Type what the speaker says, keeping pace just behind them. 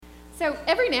So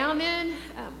every now and then,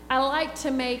 I like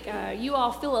to make you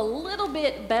all feel a little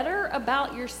bit better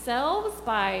about yourselves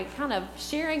by kind of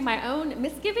sharing my own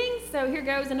misgivings. So here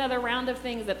goes another round of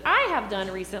things that I have done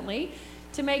recently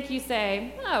to make you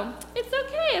say, oh, it's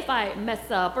okay if I mess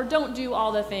up or don't do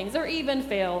all the things or even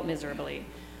fail miserably.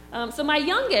 So my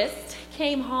youngest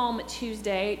came home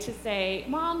Tuesday to say,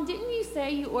 Mom, didn't you say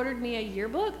you ordered me a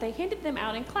yearbook? They handed them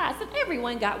out in class and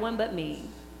everyone got one but me.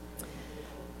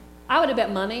 I would have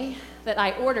bet money that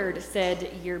I ordered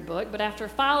said yearbook, but after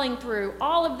filing through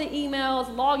all of the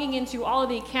emails, logging into all of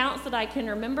the accounts that I can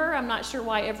remember, I'm not sure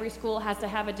why every school has to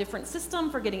have a different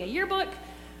system for getting a yearbook,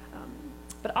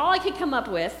 but all I could come up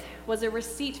with was a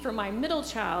receipt for my middle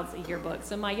child's yearbook,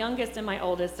 so my youngest and my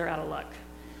oldest are out of luck.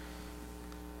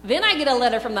 Then I get a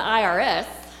letter from the IRS.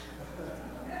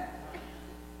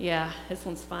 Yeah, this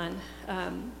one's fun.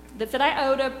 That said I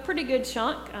owed a pretty good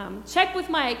chunk. Checked with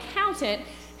my accountant,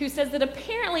 who says that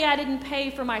apparently I didn't pay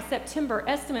for my September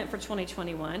estimate for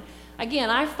 2021.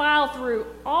 Again, I file through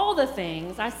all the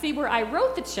things. I see where I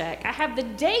wrote the check. I have the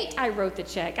date I wrote the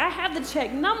check. I have the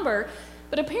check number,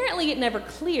 but apparently it never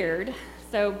cleared.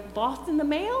 So lost in the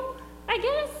mail, I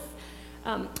guess?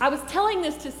 I was telling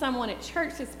this to someone at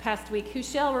church this past week who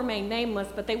shall remain nameless,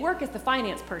 but they work as the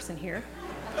finance person here.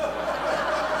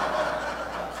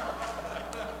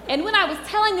 And when I was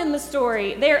telling them the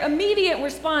story, their immediate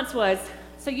response was,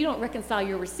 so you don't reconcile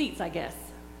your receipts, I guess.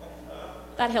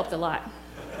 That helped a lot.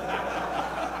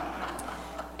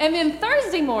 And then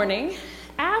Thursday morning,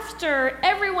 after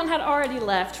everyone had already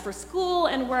left for school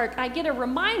and work, I get a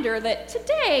reminder that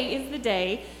today is the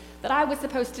day that I was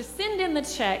supposed to send in the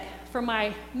check for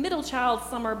my middle child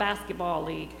summer basketball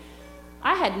league.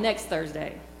 I had next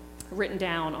Thursday written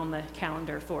down on the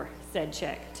calendar for said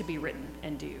check to be written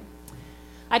and due.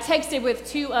 I texted with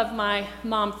two of my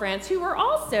mom friends who were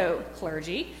also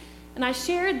clergy, and I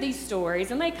shared these stories,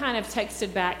 and they kind of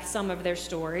texted back some of their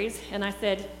stories, and I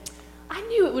said, I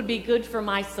knew it would be good for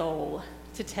my soul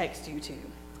to text you too.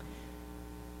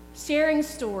 Sharing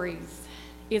stories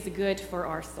is good for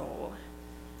our soul.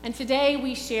 And today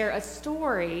we share a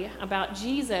story about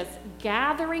Jesus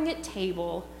gathering at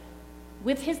table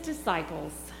with his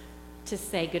disciples to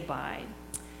say goodbye.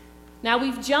 Now,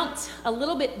 we've jumped a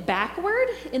little bit backward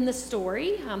in the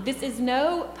story. This is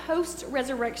no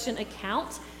post-resurrection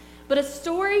account, but a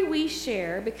story we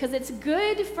share because it's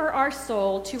good for our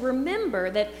soul to remember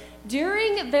that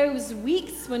during those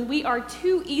weeks when we are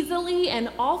too easily and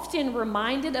often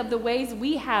reminded of the ways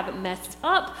we have messed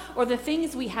up or the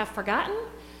things we have forgotten,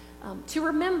 to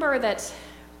remember that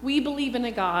we believe in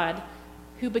a God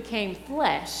who became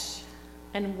flesh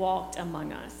and walked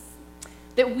among us.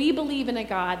 That we believe in a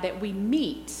God that we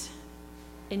meet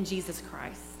in Jesus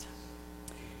Christ.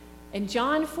 In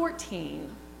John 14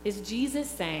 is Jesus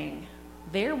saying,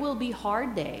 there will be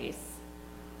hard days,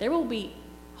 there will be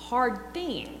hard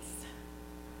things,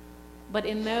 but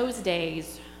in those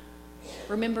days,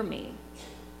 remember me.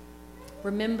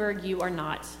 Remember you are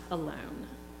not alone.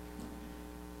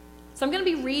 So I'm going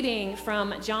to be reading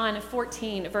from John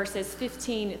 14, verses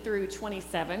 15 through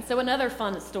 27. So another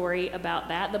fun story about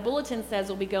that. The bulletin says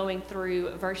we'll be going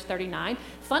through verse 39.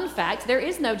 Fun fact, there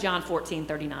is no John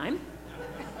 14:39.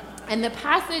 And the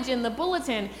passage in the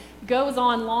bulletin goes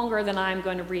on longer than I'm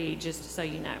going to read, just so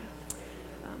you know.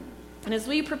 And as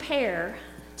we prepare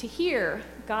to hear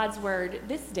God's word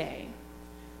this day,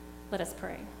 let us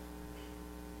pray.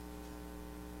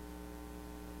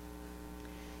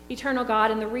 Eternal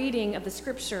God, in the reading of the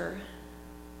scripture,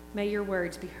 may your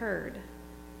words be heard.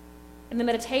 In the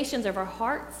meditations of our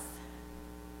hearts,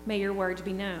 may your words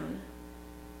be known.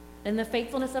 In the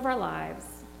faithfulness of our lives,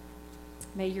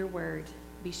 may your word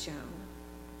be shown.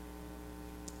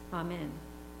 Amen.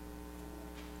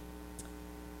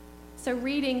 So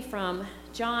reading from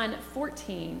John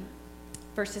 14,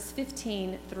 verses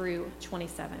 15 through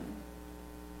 27.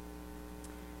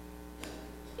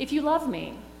 If you love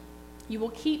me, you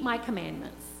will keep my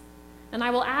commandments, and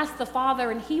I will ask the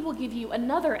Father, and he will give you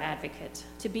another advocate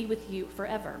to be with you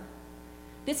forever.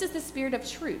 This is the Spirit of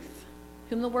truth,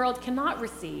 whom the world cannot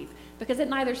receive, because it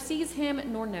neither sees him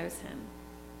nor knows him.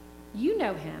 You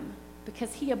know him,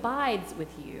 because he abides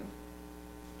with you,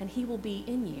 and he will be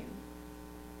in you.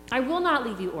 I will not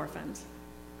leave you orphaned.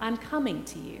 I'm coming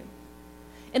to you.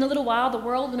 In a little while, the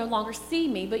world will no longer see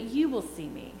me, but you will see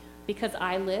me. Because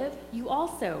I live, you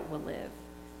also will live.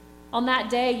 On that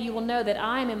day, you will know that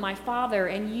I am in my Father,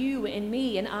 and you in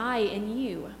me, and I in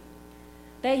you.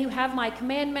 They who have my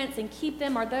commandments and keep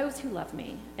them are those who love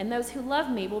me. And those who love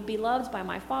me will be loved by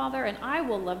my Father, and I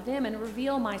will love them and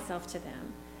reveal myself to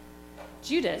them.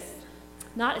 Judas,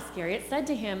 not Iscariot, said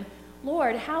to him,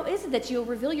 Lord, how is it that you'll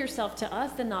reveal yourself to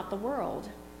us and not the world?"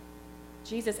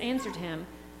 Jesus answered him,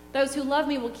 "Those who love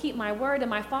me will keep my word, and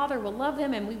my Father will love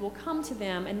them, and we will come to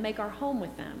them and make our home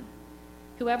with them.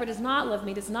 Whoever does not love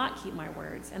me does not keep my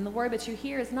words, and the word that you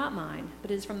hear is not mine,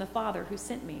 but is from the Father who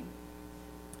sent me.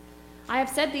 I have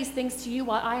said these things to you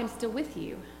while I am still with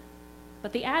you.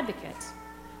 But the Advocate,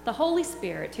 the Holy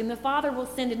Spirit, whom the Father will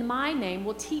send in my name,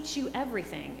 will teach you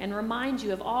everything and remind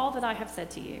you of all that I have said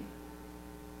to you.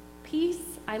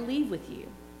 Peace I leave with you.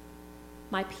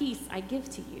 My peace I give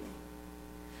to you.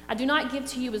 I do not give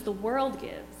to you as the world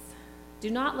gives. Do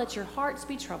not let your hearts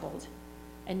be troubled,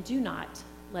 and do not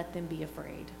let them be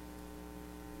afraid."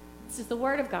 This is the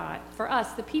word of God for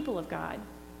us, the people of God.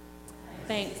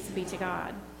 Thanks be to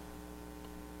God.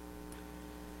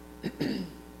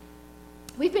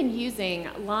 We've been using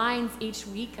lines each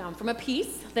week from a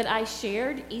piece that I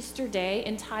shared Easter Day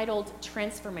entitled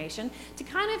Transformation to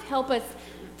kind of help us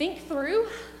think through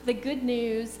the good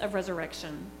news of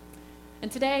resurrection.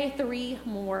 And today, 3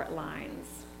 more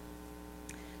lines.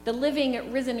 The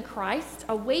living, risen Christ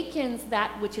awakens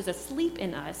that which is asleep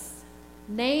in us,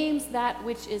 names that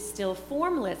which is still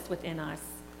formless within us,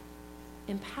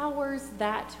 empowers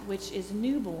that which is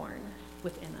newborn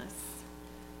within us.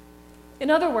 In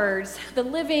other words, the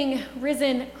living,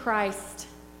 risen Christ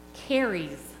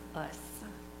carries us.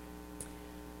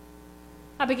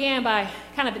 I began by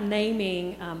kind of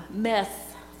naming mess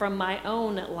from my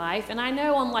own life, and I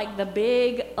know on like the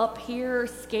big up here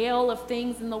scale of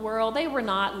things in the world, they were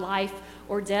not life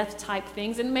or death type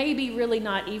things, and maybe really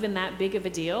not even that big of a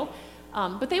deal,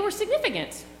 but they were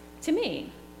significant to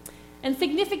me. And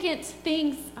significant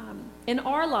things in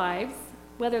our lives,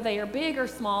 whether they are big or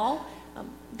small,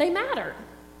 they matter.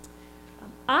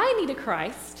 I need a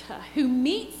Christ who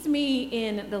meets me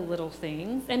in the little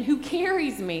things and who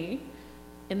carries me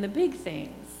in the big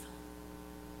things.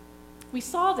 We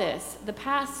saw this the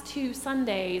past 2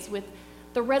 Sundays with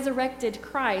the resurrected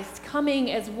Christ coming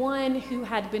as one who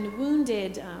had been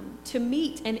wounded to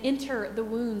meet and enter the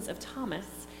wounds of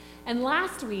Thomas. And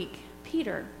last week,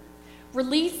 Peter,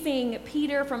 releasing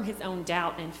Peter from his own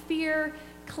doubt and fear,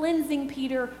 cleansing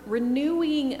Peter,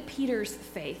 renewing Peter's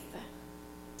faith.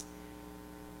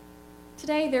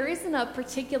 Today, there isn't a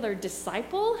particular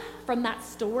disciple from that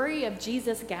story of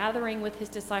Jesus gathering with his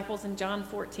disciples in John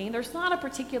 14. There's not a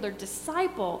particular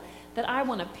disciple that I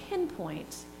want to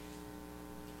pinpoint,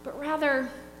 but rather,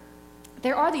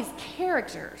 there are these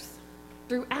characters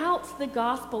throughout the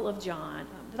Gospel of John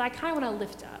that I kind of want to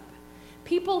lift up.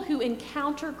 People who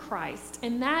encounter Christ,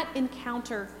 and that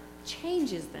encounter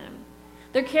changes them.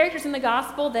 They're characters in the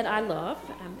Gospel that I love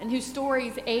and whose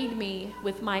stories aid me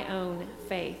with my own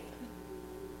faith.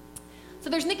 So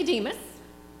there's Nicodemus,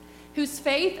 whose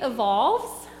faith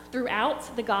evolves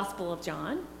throughout the Gospel of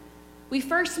John. We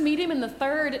first meet him in the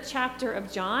 3rd chapter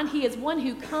of John. He is one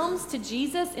who comes to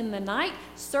Jesus in the night,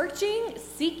 searching,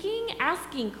 seeking,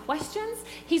 asking questions.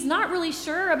 He's not really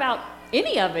sure about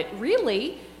any of it,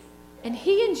 really. And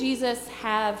he and Jesus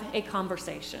have a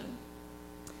conversation.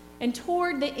 And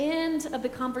toward the end of the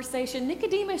conversation,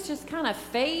 Nicodemus just kind of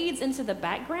fades into the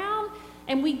background,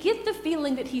 and we get the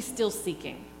feeling that he's still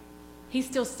seeking. He's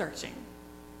still searching.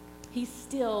 He's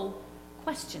still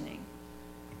questioning.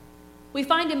 We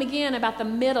find him again about the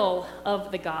middle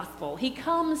of the gospel. He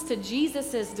comes to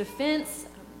Jesus' defense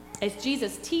as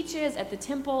Jesus teaches at the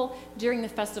temple during the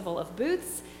Festival of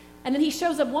Booths, and then he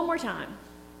shows up one more time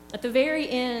at the very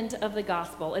end of the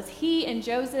gospel as he and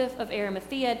Joseph of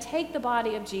Arimathea take the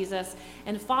body of Jesus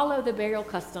and follow the burial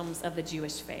customs of the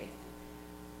Jewish faith.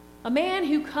 A man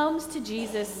who comes to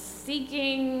Jesus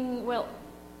seeking, well,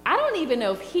 I don't even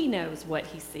know if he knows what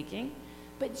he's seeking,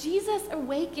 but Jesus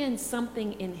awakens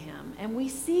something in him, and we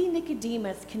see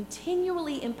Nicodemus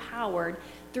continually empowered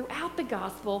throughout the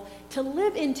gospel to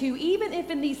live into, even if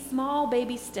in these small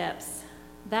baby steps,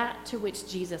 that to which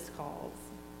Jesus calls.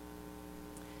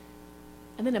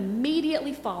 And then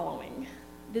immediately following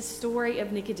this story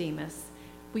of Nicodemus,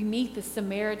 we meet the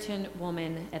Samaritan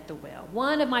woman at the well.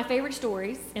 One of my favorite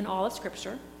stories in all of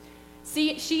Scripture.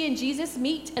 She and Jesus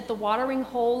meet at the watering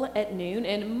hole at noon,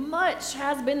 and much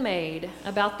has been made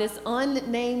about this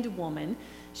unnamed woman.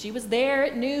 She was there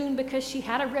at noon because she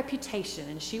had a reputation,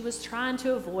 and she was trying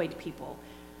to avoid people.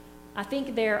 I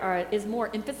think there is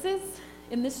more emphasis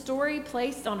in this story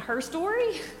placed on her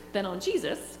story than on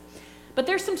Jesus, but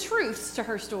there's some truths to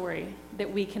her story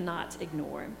that we cannot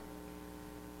ignore.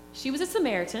 She was a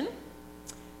Samaritan,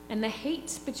 and the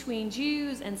hate between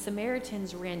Jews and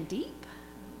Samaritans ran deep.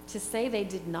 To say they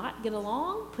did not get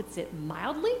along puts it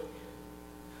mildly.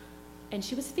 And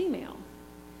she was female.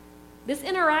 This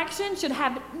interaction should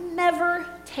have never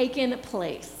taken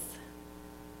place.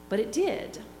 but it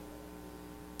did.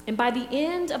 And by the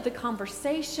end of the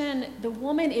conversation, the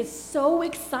woman is so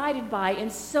excited by and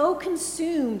so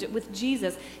consumed with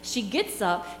Jesus. She gets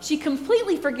up, she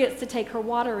completely forgets to take her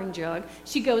watering jug.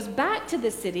 She goes back to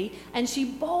the city, and she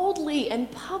boldly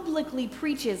and publicly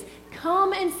preaches,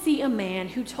 "Come and see a man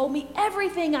who told me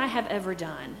everything I have ever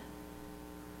done."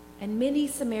 And many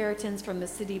Samaritans from the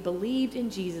city believed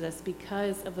in Jesus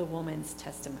because of the woman's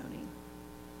testimony.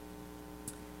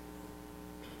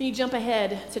 You jump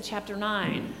ahead to chapter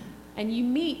 9, and you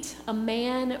meet a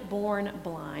man born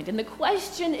blind. And the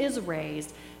question is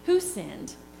raised, who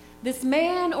sinned, this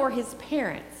man or his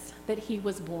parents, that he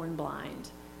was born blind?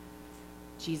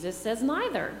 Jesus says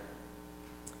neither.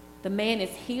 The man is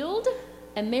healed,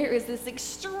 and there is this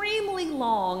extremely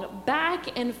long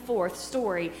back and forth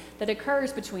story that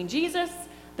occurs between Jesus,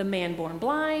 the man born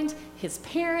blind, his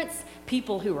parents,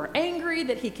 people who are angry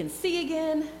that he can see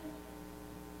again.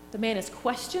 The man is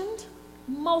questioned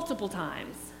multiple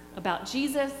times about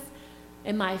Jesus,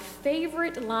 and my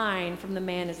favorite line from the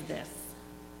man is this: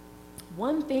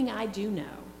 "One thing I do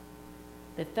know,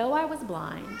 that though I was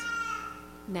blind,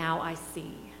 now I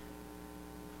see."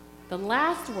 The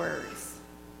last words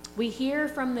we hear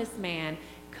from this man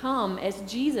come as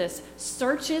Jesus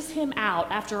searches him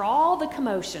out after all the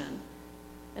commotion,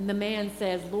 and the man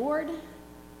says, "Lord,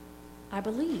 I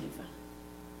believe."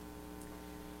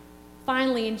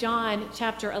 Finally, in John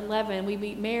chapter 11, we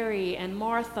meet Mary and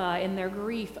Martha in their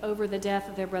grief over the death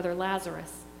of their brother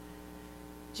Lazarus.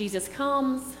 Jesus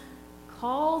comes,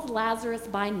 calls Lazarus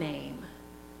by name,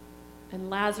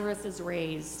 and Lazarus is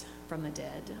raised from the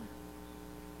dead.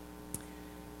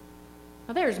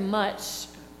 Now, there's much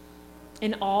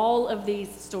in all of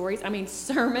these stories.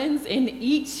 Sermons in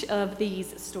each of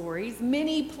these stories,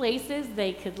 many places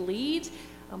they could lead,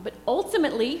 but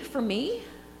ultimately, for me,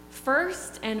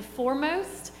 first and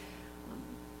foremost,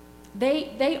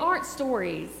 they aren't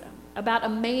stories about a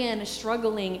man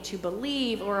struggling to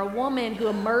believe, or a woman who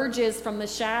emerges from the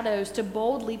shadows to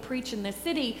boldly preach in the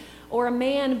city, or a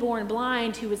man born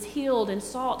blind who is healed and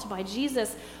sought by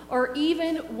Jesus, or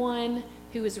even one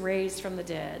who is raised from the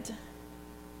dead.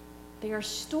 They are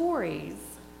stories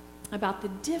about the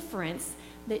difference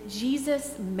that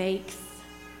Jesus makes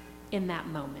in that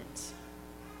moment,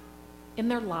 in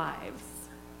their lives,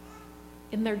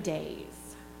 in their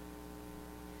days.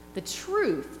 The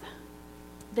truth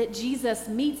that Jesus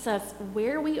meets us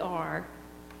where we are,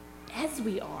 as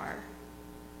we are,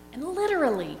 and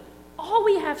literally all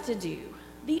we have to do,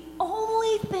 the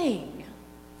only thing,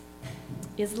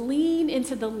 is lean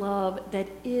into the love that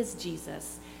is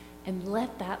Jesus and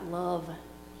let that love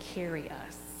carry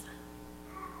us.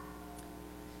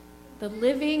 The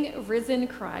living, risen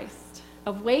Christ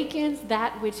awakens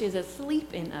that which is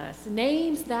asleep in us,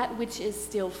 names that which is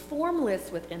still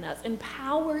formless within us,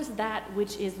 empowers that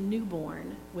which is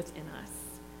newborn within us.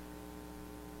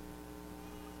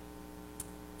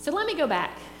 So let me go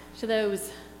back to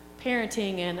those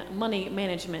parenting and money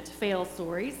management fail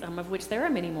stories, of which there are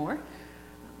many more.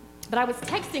 But I was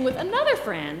texting with another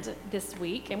friend this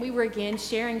week, and we were again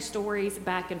sharing stories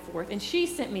back and forth, and she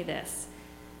sent me this.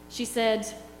 She said,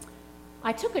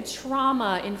 "I took a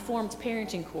trauma-informed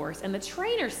parenting course, and the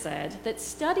trainer said that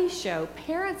studies show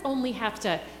parents only have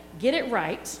to get it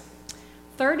right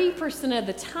 30% of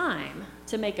the time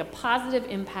to make a positive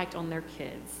impact on their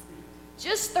kids.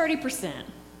 Just 30%.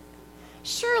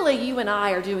 Surely you and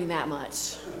I are doing that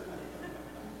much."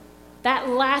 That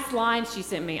last line she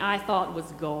sent me, I thought was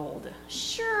gold.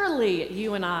 Surely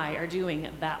you and I are doing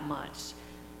that much.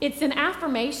 It's an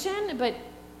affirmation, but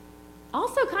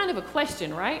also kind of a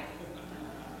question, right?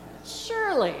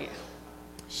 Surely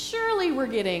we're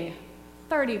getting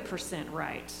 30%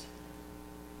 right.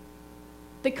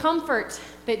 The comfort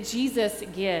that Jesus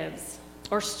gives,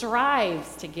 or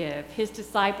strives to give, his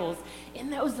disciples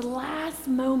in those last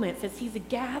moments as he's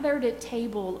gathered at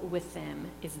table with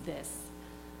them is this: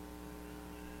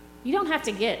 you don't have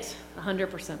to get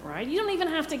 100% right. You don't even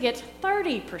have to get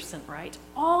 30% right.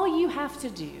 All you have to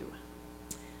do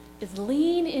is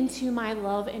lean into my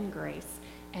love and grace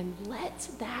and let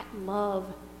that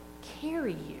love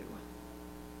carry you.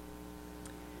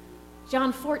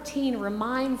 John 14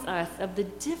 reminds us of the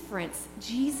difference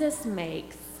Jesus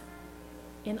makes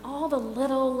in all the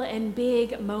little and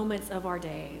big moments of our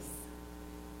days,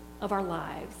 of our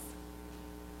lives.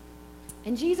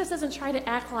 And Jesus doesn't try to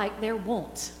act like there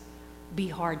won't be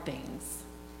hard things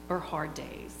or hard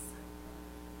days.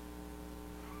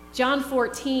 John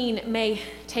 14 may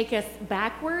take us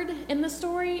backward in the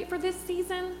story for this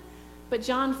season, but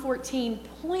John 14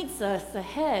 points us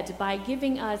ahead by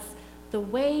giving us the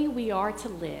way we are to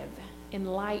live in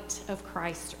light of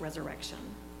Christ's resurrection.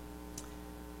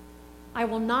 I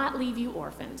will not leave you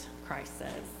orphaned, Christ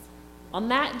says. On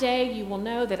that day, you will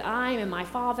know that I am in my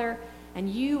Father, and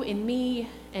you in me,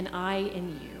 and I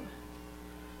in you.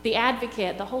 The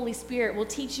Advocate, the Holy Spirit, will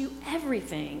teach you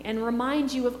everything and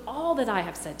remind you of all that I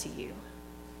have said to you.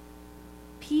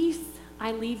 Peace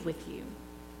I leave with you.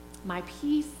 My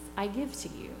peace I give to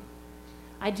you.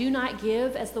 I do not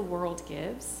give as the world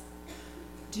gives.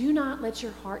 Do not let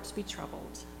your hearts be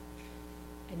troubled,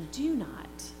 and do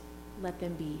not let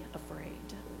them be afraid.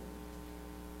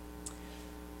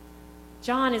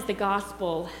 John is the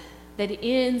gospel that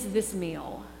ends this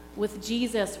meal with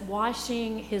Jesus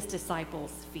washing his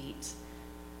disciples' feet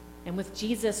and with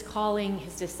Jesus calling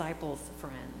his disciples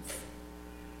friends.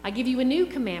 I give you a new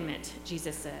commandment,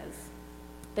 Jesus says,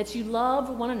 that you love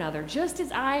one another. Just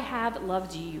as I have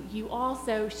loved you, you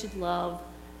also should love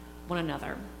one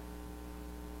another.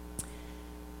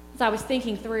 As I was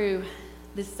thinking through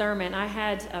this sermon, I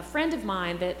had a friend of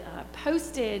mine that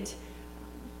posted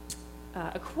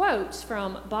a quote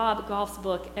from Bob Goff's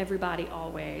book, Everybody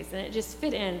Always, and it just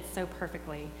fit in so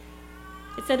perfectly.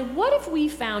 It said, what if we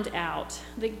found out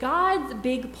that God's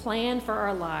big plan for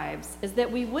our lives is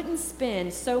that we wouldn't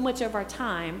spend so much of our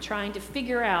time trying to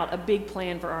figure out a big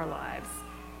plan for our lives?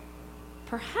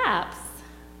 Perhaps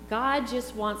God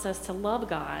just wants us to love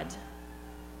God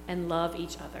and love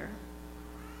each other.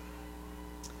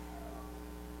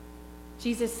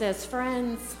 Jesus says,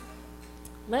 friends,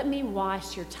 let me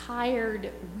wash your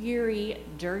tired, weary,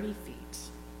 dirty feet.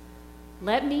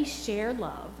 Let me share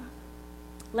love.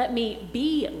 Let me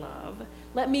be love.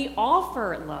 Let me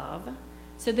offer love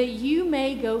so that you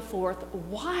may go forth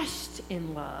washed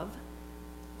in love.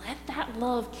 Let that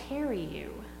love carry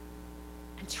you.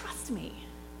 And trust me,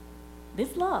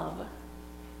 this love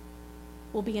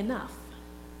will be enough.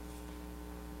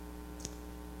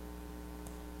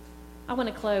 I want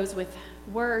to close with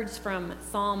words from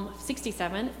Psalm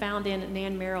 67, found in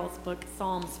Nan Merrill's book,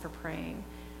 Psalms for Praying.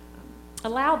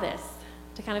 Allow this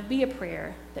to kind of be a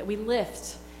prayer that we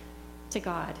lift to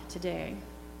God today.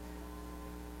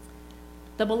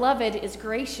 The beloved is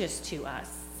gracious to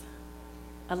us,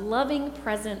 a loving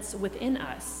presence within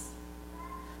us.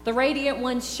 The radiant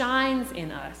one shines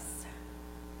in us.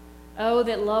 Oh,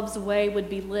 that love's way would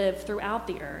be lived throughout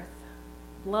the earth,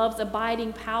 love's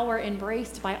abiding power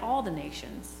embraced by all the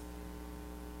nations.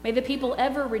 May the people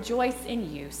ever rejoice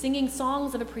in you, singing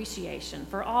songs of appreciation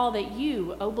for all that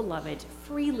you, O beloved,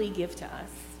 freely give to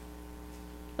us.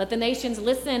 Let the nations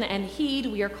listen and heed.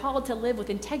 We are called to live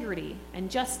with integrity and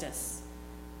justice.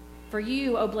 For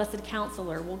you, O blessed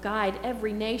counselor, will guide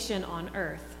every nation on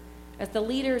earth as the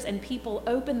leaders and people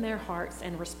open their hearts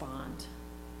and respond.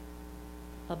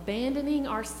 Abandoning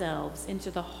ourselves into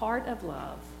the heart of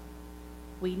love,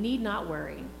 we need not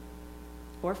worry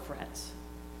or fret.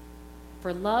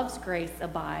 For love's grace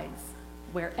abides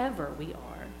wherever we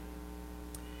are.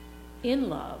 In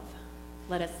love,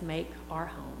 let us make our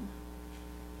home.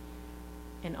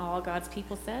 And all God's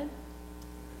people said,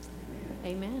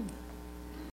 Amen.